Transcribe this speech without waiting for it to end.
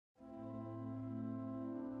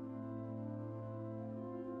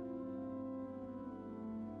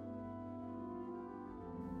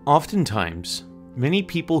Oftentimes, many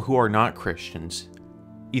people who are not Christians,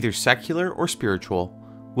 either secular or spiritual,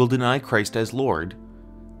 will deny Christ as Lord,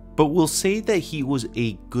 but will say that he was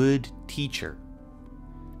a good teacher.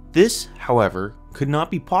 This, however, could not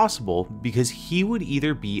be possible because he would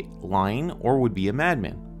either be lying or would be a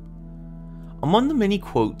madman. Among the many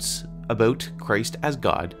quotes about Christ as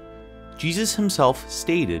God, Jesus himself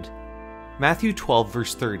stated, Matthew 12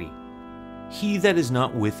 verse 30, "He that is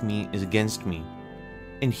not with me is against me,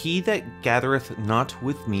 and he that gathereth not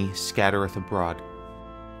with me scattereth abroad."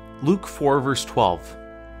 Luke 4 verse 12,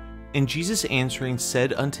 "And Jesus answering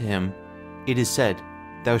said unto him, It is said,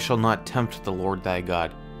 Thou shalt not tempt the Lord thy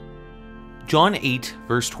God." John 8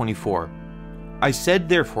 verse 24, "I said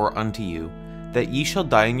therefore unto you, that ye shall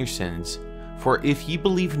die in your sins, for if ye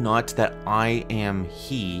believe not that I am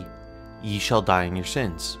he, ye shall die in your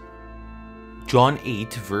sins." John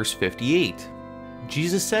 8 verse 58,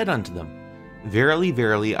 Jesus said unto them, "Verily,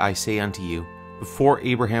 verily, I say unto you, before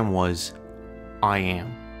Abraham was, I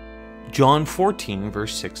am." John 14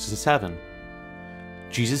 verse 6 to 7,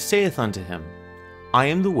 Jesus saith unto him, "I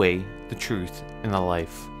am the way, the truth, and the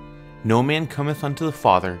life. No man cometh unto the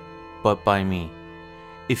Father, but by me.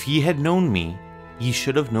 If ye had known me, ye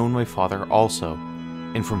should have known my Father also,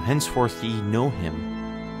 and from henceforth ye know him,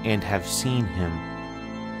 and have seen him."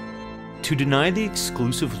 To deny the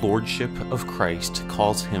exclusive lordship of Christ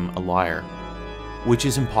calls him a liar, which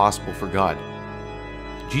is impossible for God.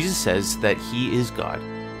 Jesus says that he is God,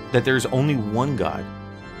 that there is only one God,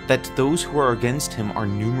 that those who are against him are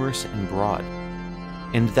numerous and broad,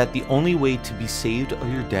 and that the only way to be saved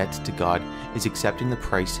of your debt to God is accepting the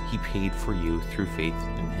price he paid for you through faith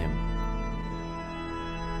in him.